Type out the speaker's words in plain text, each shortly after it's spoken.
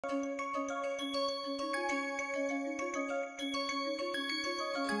Welcome.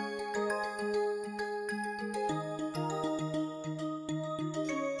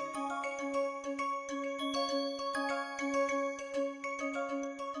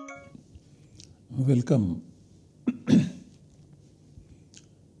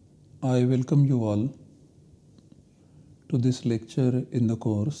 I welcome you all to this lecture in the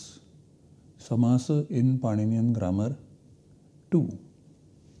course Samāsa in Paninian Grammar 2.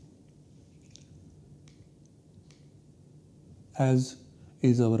 As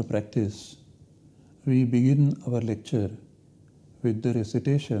is our practice, we begin our lecture with the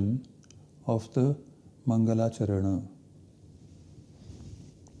recitation of the Mangalacharana.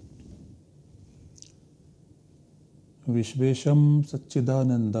 Vishvesham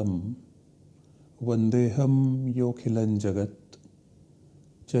Satchidanandam Vandeham Yokhilan Jagat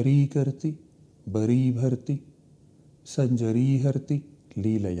Charikarti Baribharti Sanjariharti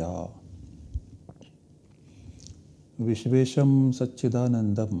Leelaya. Vishvesham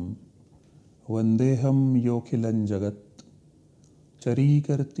Satchidanandam Vandeham Yokhilan Jagat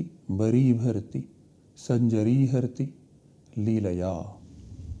Charikarti Baribharti Sanjariharti Leelaya.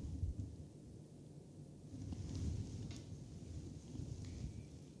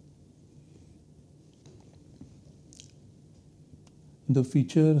 The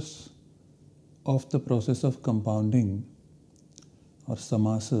features of the process of compounding or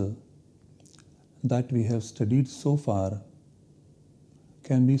samāsa that we have studied so far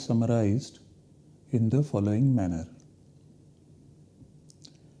can be summarized in the following manner.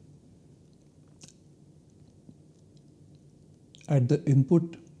 At the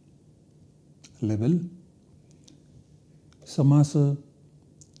input level, samāsa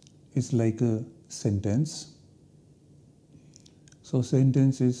is like a sentence. So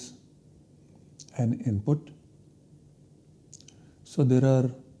sentence is an input. So there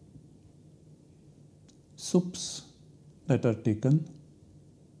are sups that are taken,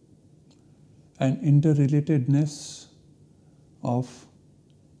 and interrelatedness of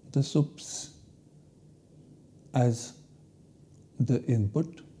the sups as the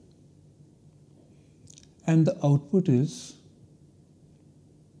input, and the output is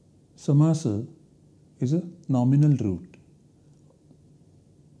samāsa is a nominal root,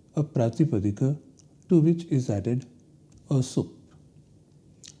 a pratipadika to which is added a sup,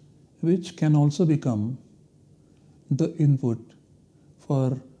 which can also become the input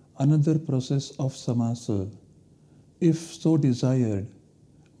for another process of samāsa if so desired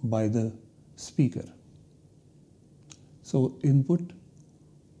by the speaker. So input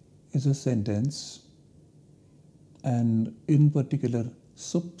is a sentence, and in particular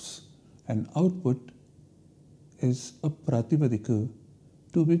sups, and output is a pratipadika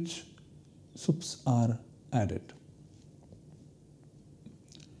to which sups are added.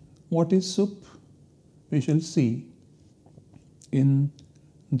 What is sup? We shall see in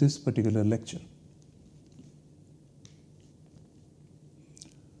this particular lecture.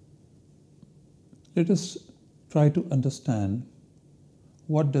 Let us try to understand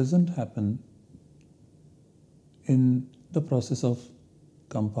what doesn't happen in the process of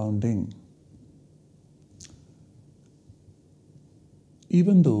compounding.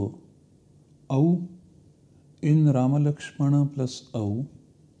 Even though au in Rama Lakshmana plus au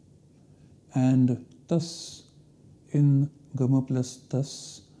and tas in Gama plus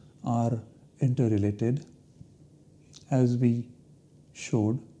tas are interrelated, as we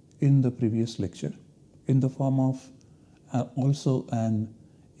showed in the previous lecture, in the form of also an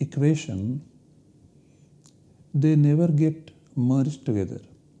equation, they never get merged together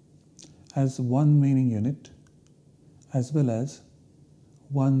as one meaning unit as well as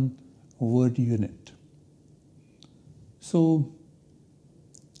one word unit. So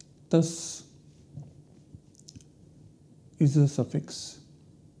tas is a suffix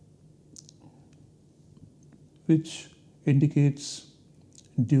which indicates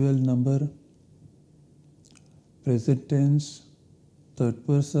dual number, present tense, third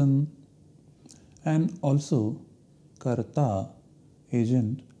person, and also karta,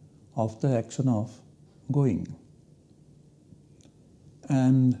 agent of the action of going.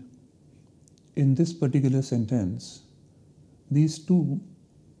 And in this particular sentence, these two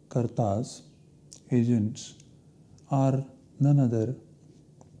kartas, agents, are none other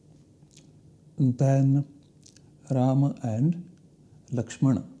than Rama and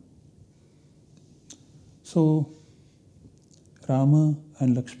Lakshmana. So Rama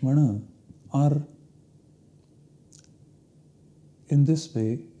and Lakshmana are in this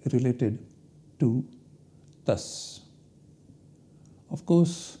way related to tas. Of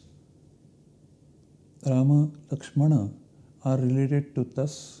course, Rama, Lakshmana are related to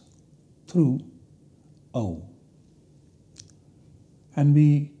tas through au. And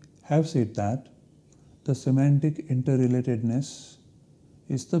we have said that the semantic interrelatedness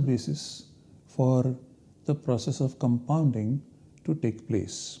is the basis for the process of compounding to take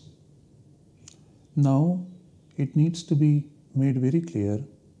place. Now, it needs to be made very clear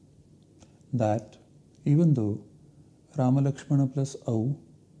that even though Rama Lakshmana plus au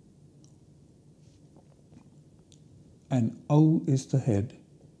and au is the head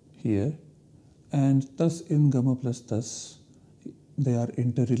here, and tas in Gama plus tas, they are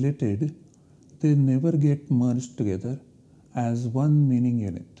interrelated, they never get merged together as one meaning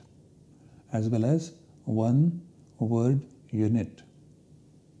unit, as well as one word unit.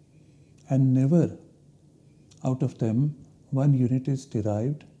 And never out of them one unit is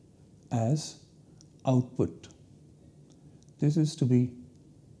derived as output. This is to be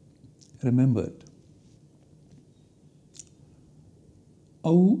remembered.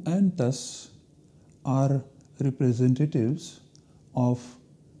 Au and tas are representatives of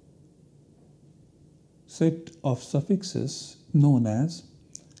set of suffixes known as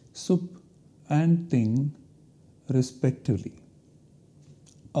sup and ting respectively.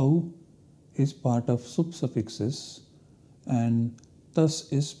 Au is part of sup suffixes and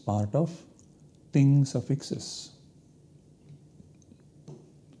tas is part of ting suffixes.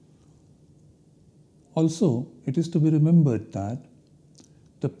 Also, it is to be remembered that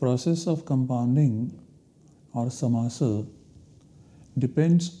the process of compounding or samāsa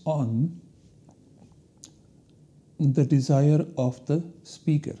depends on the desire of the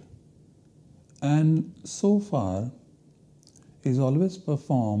speaker, and so far is always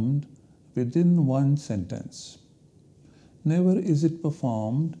performed within one sentence. Never is it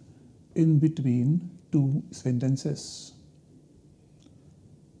performed in between two sentences.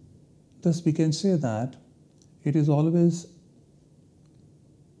 Thus we can say that it is always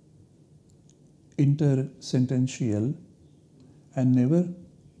intersentential and never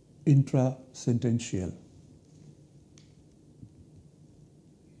intrasentential.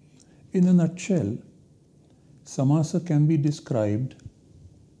 In a nutshell, samāsa can be described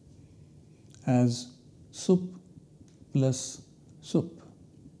as sup plus sup.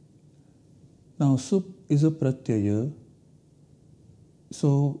 Now sup is a pratyaya,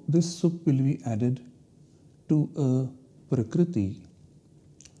 so this sup will be added to a prakriti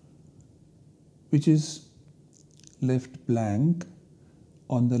which is left blank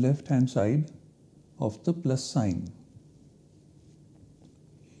on the left hand side of the plus sign.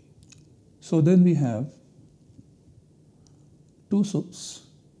 So then we have two sups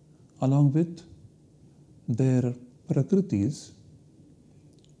along with their prakritis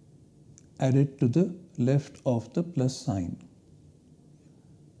added to the left of the plus sign.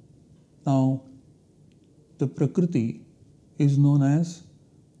 Now, the prakriti is known as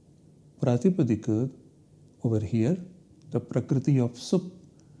pratipadika over here. The prakriti of sup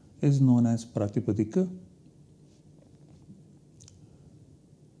is known as pratipadika.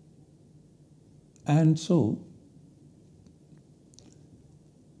 And so,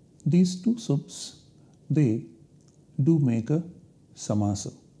 these two sups, they do make a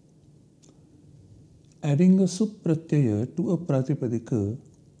samāsa. Adding a sup pratyaya to a pratipadika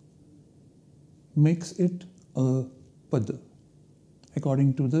makes it a pada,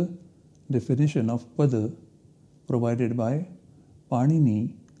 according to the definition of pada provided by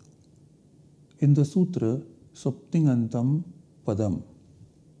Panini in the sutra Suptingantam Padam.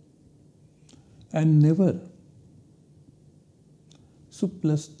 And never sup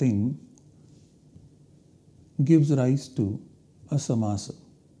plus ting gives rise to a samāsa.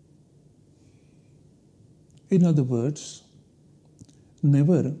 In other words,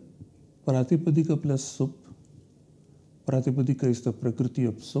 never pratipadika plus sup, pratipadika is the prakriti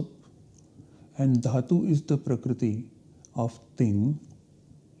of sup and dhatu is the prakriti of ting.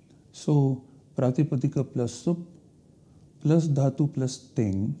 So pratipadika plus sup plus dhatu plus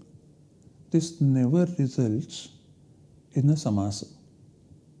ting, this never results in a samāsa.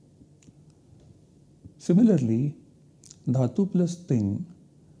 Similarly, dhatu plus ting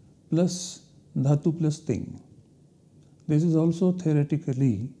plus dhatu plus ting, this is also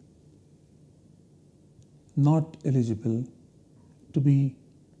theoretically not eligible to be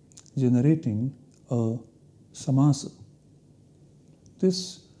generating a samāsa.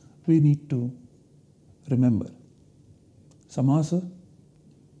 This we need to remember. Samāsa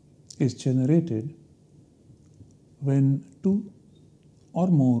is generated when two or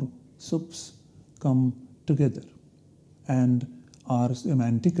more sups come together and are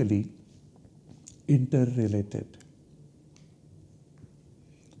semantically interrelated.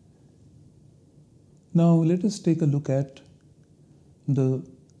 Now let us take a look at the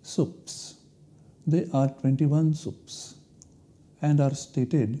sups. They are 21 sups and are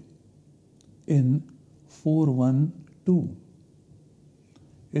stated in 412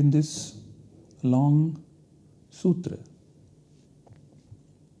 in this long sutra.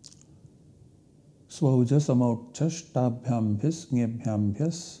 Svaujasamauchashtabhyambhyas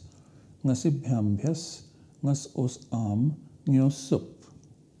ngebhyambhyas ngasibhyambhyas ngas os am nyos sup.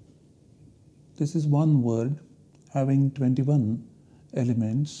 This is one word having 21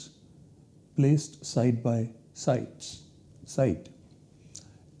 elements placed side by side.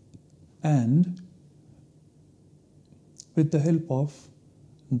 And with the help of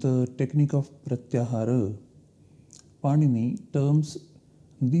the technique of pratyahara, Panini terms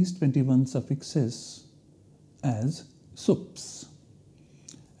these 21 suffixes as sups.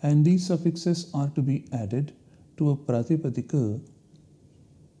 And these suffixes are to be added to a pratipadika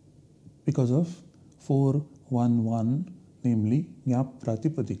because of 411, namely Nyap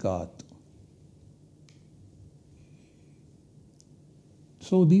Pratipadikat.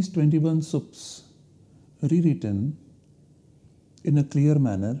 So these 21 sups rewritten in a clear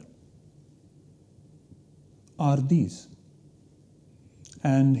manner are these.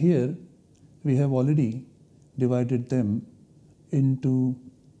 And here we have already divided them into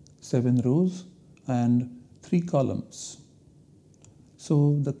 7 rows and 3 columns.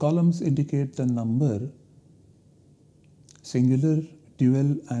 So the columns indicate the number, singular,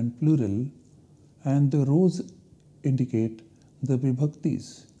 dual and plural, and the rows indicate the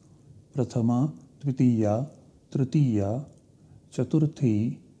vibhaktis: Prathama, Dvitiya, Tritiya,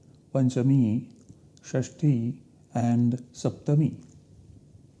 Chaturthi, Panchami, Shashti and Saptami.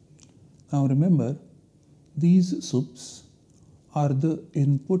 Now remember, these sups are the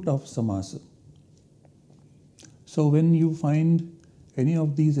input of samāsa. So when you find any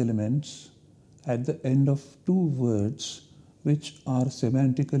of these elements at the end of 2 words which are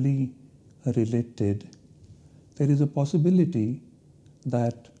semantically related, there is a possibility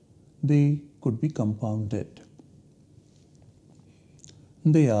that they could be compounded.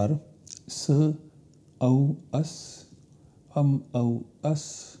 They are sa, au, as, au,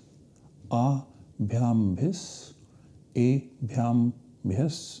 as, a, bhyam, bhis, e, bhyam,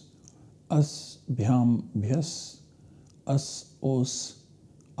 bhis, as, bhyam, bhis, as, os,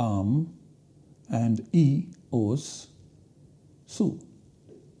 am, and e, os, su.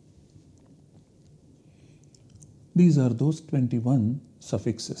 These are those 21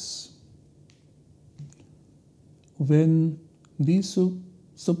 suffixes. When these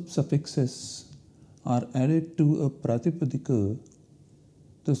sub-suffixes are added to a pratipadika,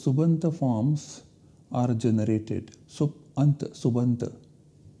 the subanta forms are generated. Sub-anta, subanta.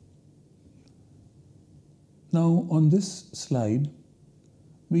 Now on this slide,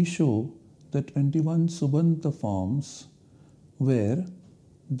 we show the 21 subanta forms where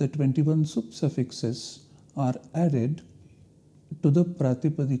the 21 sub-suffixes are added to the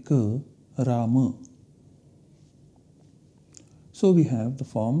pratipadika Rama. So we have the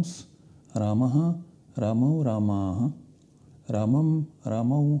forms Ramaha, Ramo, Ramaha, Ramam,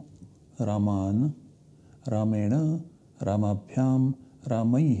 Ramau, Raman, Ramena, Ramabhyam,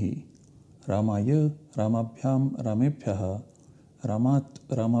 Ramaihi, Ramaya, Ramabhyam, Ramebhyaha, Ramat,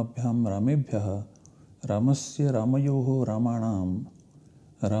 Ramabhyam, Ramebhyaha, Ramasya, Ramayoho, Ramanam,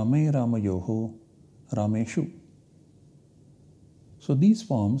 Rame, Ramayoho, Rameshu. So these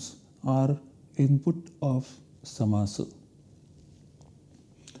forms are input of samāsa.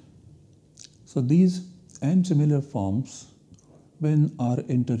 So these and similar forms, when are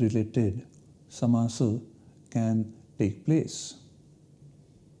interrelated, samāsa can take place.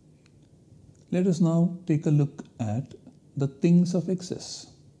 Let us now take a look at the thing suffixes.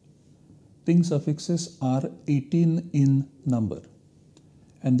 Thing suffixes are 18 in number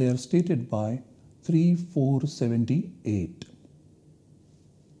and they are stated by 3478.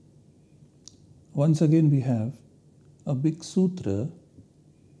 Once again we have a big sutra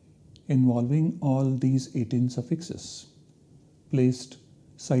involving all these 18 suffixes placed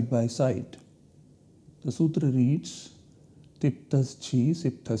side by side. The sutra reads Tiptas chi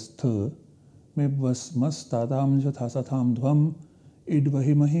siptas tha mibvas mas tadam jathasatham dvam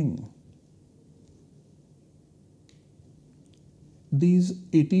idvahimahing. These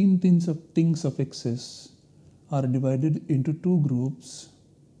 18 thing suffixes are divided into 2 groups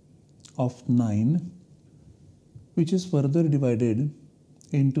of 9, which is further divided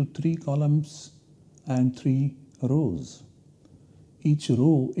into 3 columns and 3 rows. Each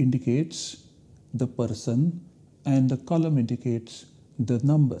row indicates the person and the column indicates the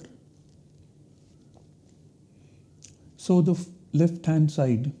number. So the left hand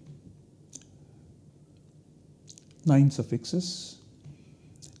side, 9 suffixes,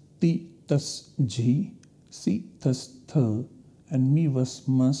 Ti tas ji, si tas th, and mi was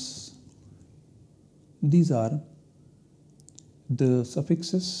mas. These are the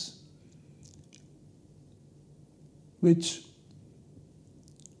suffixes which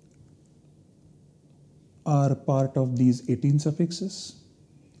are part of these 18 suffixes.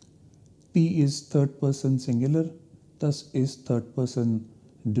 Ti is third person singular, tas is third person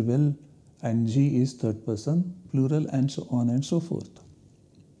dual, and ji is third person plural, and so on and so forth.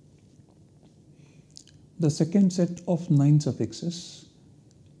 The second set of 9 suffixes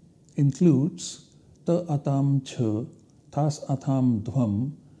includes ta, atam, ch, thas, atham,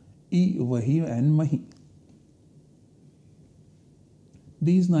 dhvam, I, vahi, and mahi.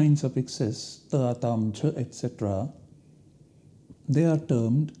 These 9 suffixes, ta, atam, ch, etc., they are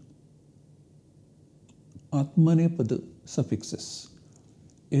termed Atmanepada suffixes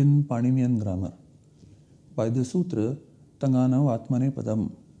in Paninian grammar by the sutra Tanganav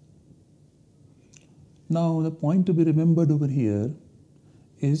Atmanepadam. Now, the point to be remembered over here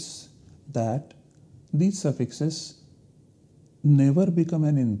is that these suffixes never become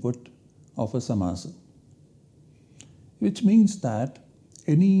an input of a samāsa, which means that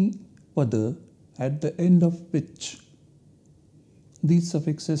any pada at the end of which these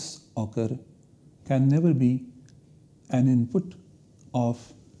suffixes occur can never be an input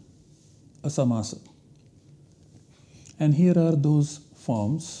of a samāsa. And here are those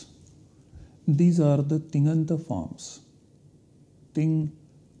forms. These are the tinganta forms. Ting,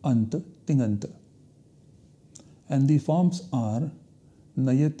 anta, tinganta. And the forms are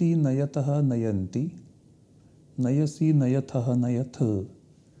nayati, nayataha, nayanti, nayasi, nayathaha, nayatha,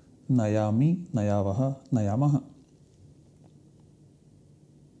 nayami, nayavaha, nayamaha.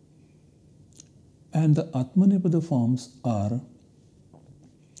 And the Atmanepada forms are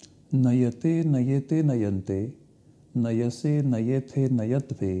nayate, nayete, nayante, nayase, nayethe,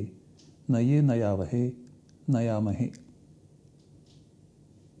 nayatve, naye, nayavahe, nayamahe.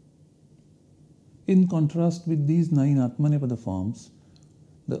 In contrast with these 9 Atmanepada forms,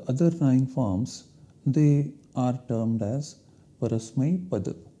 the other 9 forms, they are termed as Parasmai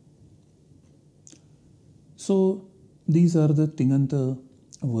Pada. So these are the Tinganta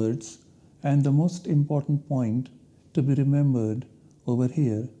words, and the most important point to be remembered over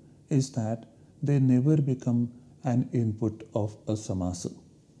here is that they never become an input of a samāsa.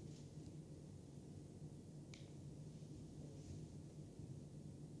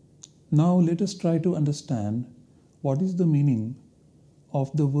 Now let us try to understand what is the meaning of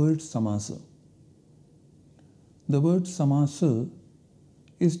the word samāsa. The word samāsa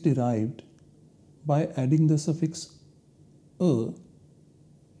is derived by adding the suffix a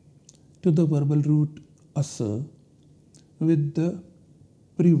to the verbal root asa with the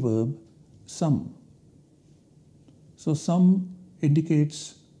preverb sam. So sam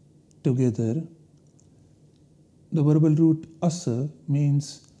indicates together. The verbal root asa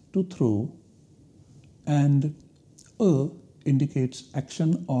means to throw, and a indicates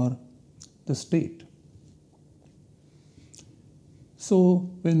action or the state. So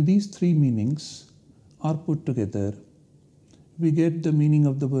when these 3 meanings are put together, we get the meaning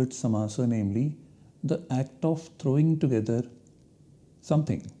of the word samāsa, namely the act of throwing together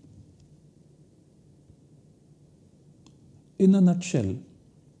something. In a nutshell,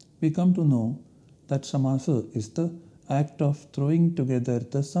 we come to know that samāsa is the act of throwing together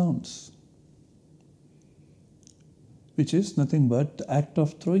the sounds, which is nothing but the act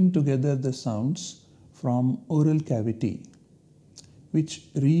of throwing together the sounds from oral cavity, which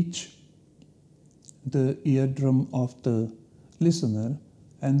reach the eardrum of the listener,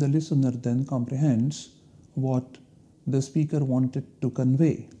 and the listener then comprehends what the speaker wanted to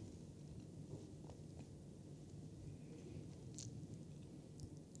convey.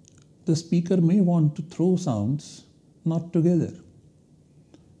 The speaker may want to throw sounds not together.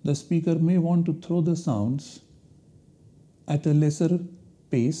 The speaker may want to throw the sounds at a lesser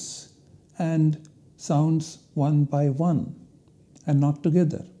pace and sounds one by one and not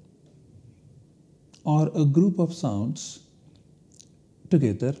together, or a group of sounds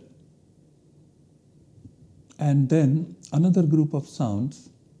together and then another group of sounds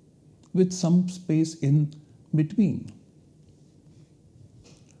with some space in between.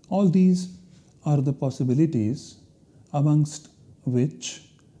 All these are the possibilities, amongst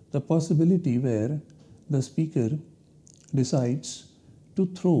which the possibility where the speaker decides to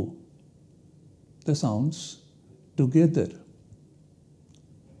throw the sounds together.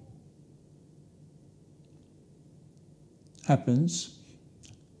 Happens,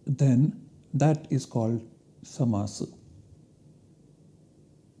 then that is called samāsa.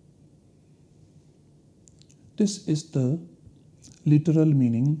 This is the literal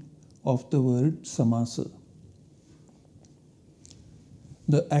meaning of the word samāsa.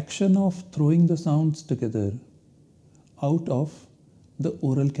 The action of throwing the sounds together out of the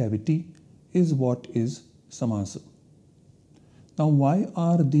oral cavity is what is samāsa. Now, why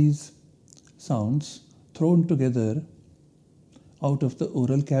are these sounds thrown together out of the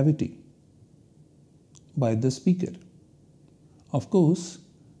oral cavity by the speaker? Of course,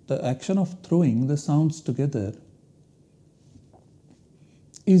 the action of throwing the sounds together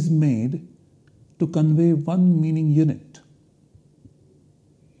is made to convey one meaning unit.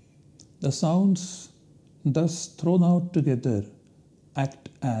 The sounds thus thrown out together act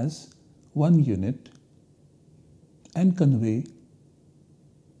as one unit and convey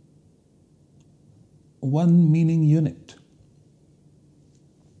one meaning unit.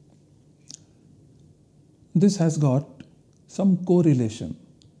 This has got some correlation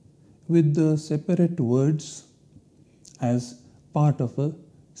with the separate words as part of a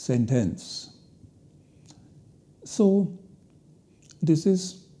sentence. So, this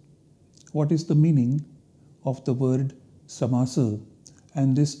is what is the meaning of the word samāsa,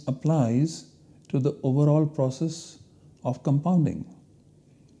 and this applies to the overall process of compounding,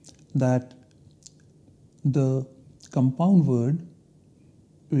 that the compound word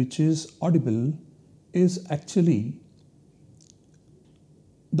which is audible is actually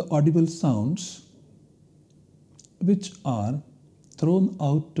the audible sounds which are thrown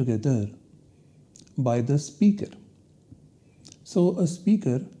out together by the speaker. So a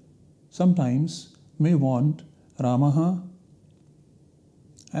speaker sometimes may want Ramaha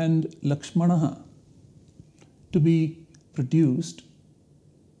and Lakshmanaha to be produced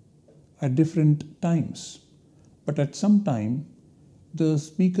at different times, but at some time the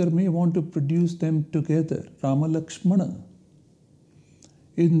speaker may want to produce them together, Rama Lakshmana.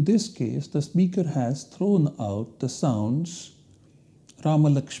 In this case, the speaker has thrown out the sounds Rama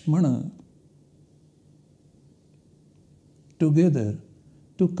Lakshmana together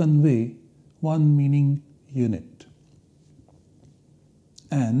to convey one meaning unit.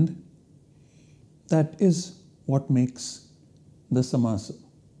 And that is what makes the samāsa.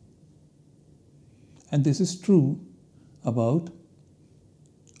 And this is true about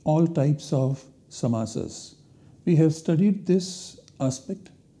all types of samāsas. We have studied this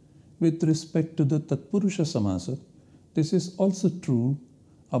aspect with respect to the Tatpurusha samāsa. This is also true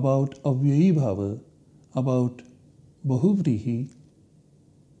about Avyayi Bhava, about Bahuvrihi,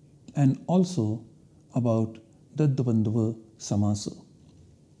 and also about the Dvandva samāsa.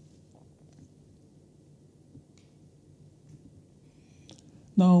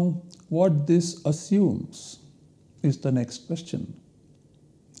 Now, what this assumes is the next question.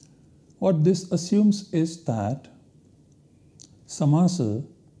 What this assumes is that samāsa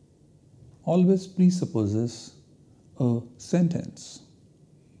always presupposes a sentence.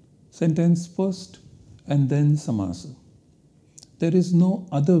 Sentence first and then samāsa. There is no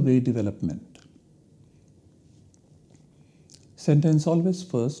other way development. Sentence always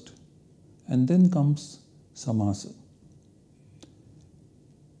first and then comes samāsa.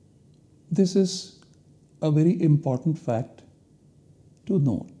 This is a very important fact to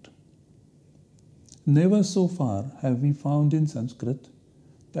note. Never so far have we found in Sanskrit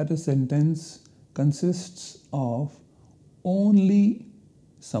that a sentence consists of only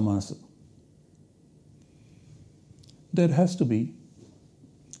samāsa. There has to be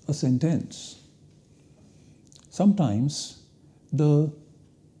a sentence. Sometimes the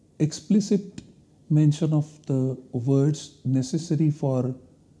explicit mention of the words necessary for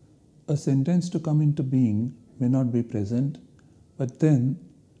a sentence to come into being may not be present, but then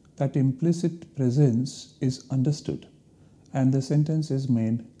that implicit presence is understood and the sentence is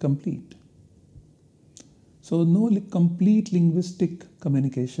made complete. So no complete linguistic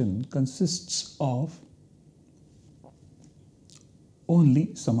communication consists of only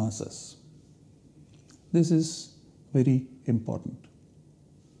samāsas. This is very important.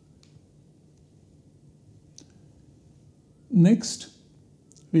 Next,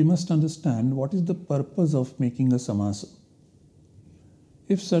 we must understand what is the purpose of making a samāsa.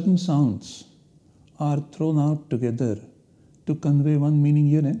 If certain sounds are thrown out together to convey one meaning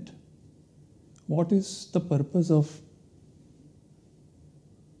unit, what is the purpose of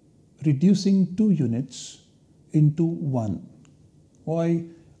reducing two units into one?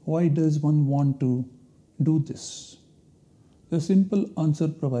 Why does one want to do this? The simple answer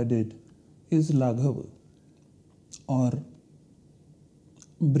provided is laghava, or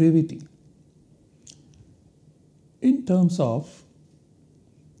brevity. In terms of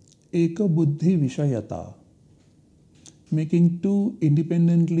eka buddhi vishayata, making two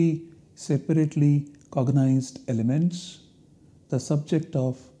independently, separately cognized elements the subject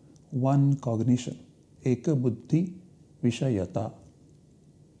of one cognition. Eka buddhi vishayata.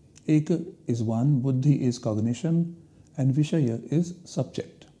 Eka is one, buddhi is cognition, and vishaya is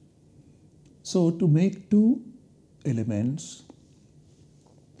subject. So to make two elements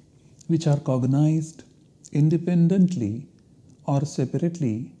which are cognized independently or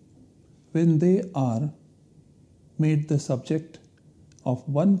separately, when they are made the subject of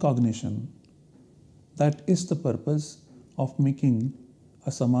one cognition, that is the purpose of making a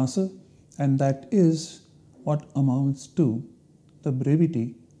samāsa, and that is what amounts to the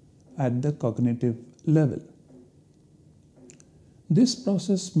brevity at the cognitive level. This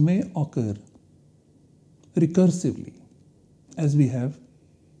process may occur recursively, as we have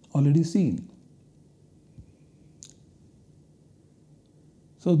already seen.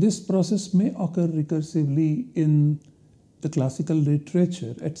 So this process may occur recursively in the classical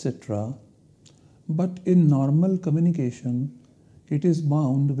literature, etc. But in normal communication, it is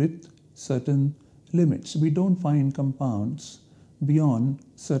bound with certain limits. We don't find compounds beyond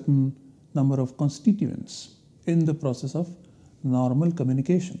certain number of constituents in the process of normal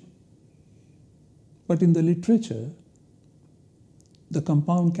communication. But in the literature, the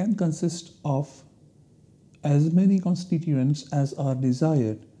compound can consist of as many constituents as are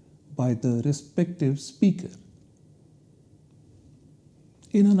desired by the respective speaker.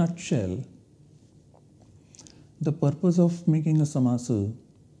 In a nutshell, the purpose of making a samāsa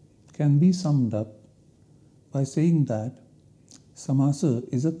can be summed up by saying that samāsa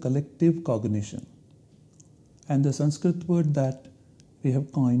is a collective cognition. And the Sanskrit word that we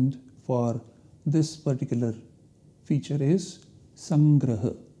have coined for this particular feature is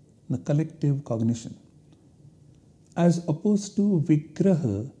sangraha, the collective cognition, as opposed to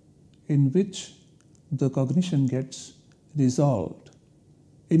vigraha, in which the cognition gets resolved,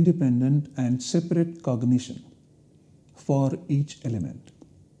 independent and separate cognition for each element.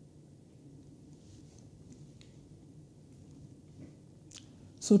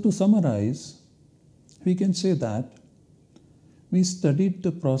 So to summarize, we can say that we studied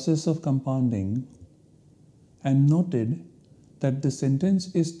the process of compounding and noted that the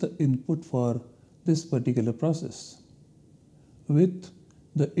sentence is the input for this particular process, with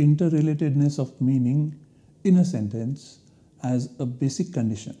the interrelatedness of meaning in a sentence as a basic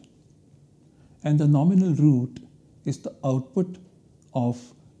condition. And the nominal root is the output of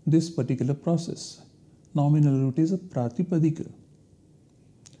this particular process. Nominal root is a pratipadika.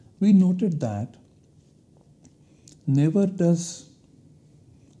 We noted that never does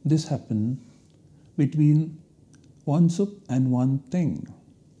this happen between one sup and one thing.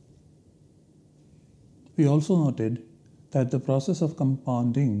 We also noted that the process of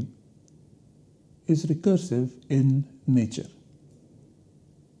compounding is recursive in nature.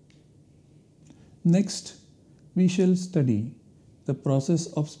 Next, we shall study the process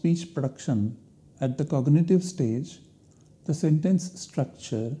of speech production at the cognitive stage, the sentence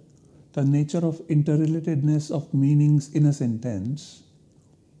structure, the nature of interrelatedness of meanings in a sentence,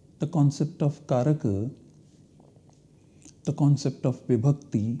 the concept of karaka, the concept of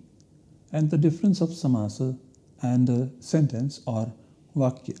vibhakti, and the difference of samāsa and a sentence or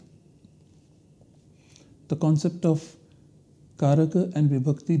vakya. The concept of karaka and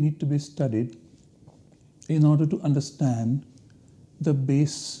vibhakti need to be studied in order to understand the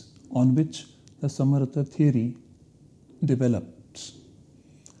base on which the samartha theory develops.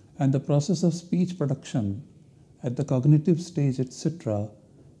 And the process of speech production at the cognitive stage, etc.,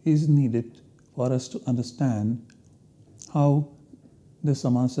 is needed for us to understand how the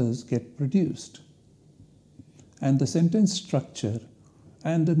samāsas get produced. And the sentence structure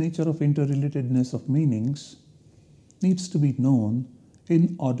and the nature of interrelatedness of meanings needs to be known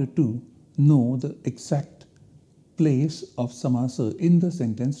in order to know the exact place of samāsa in the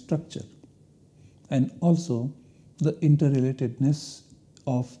sentence structure, and also the interrelatedness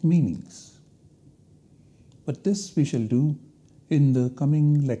of meanings. But this we shall do in the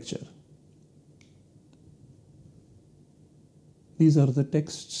coming lecture. These are the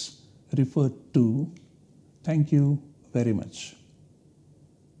texts referred to. Thank you very much.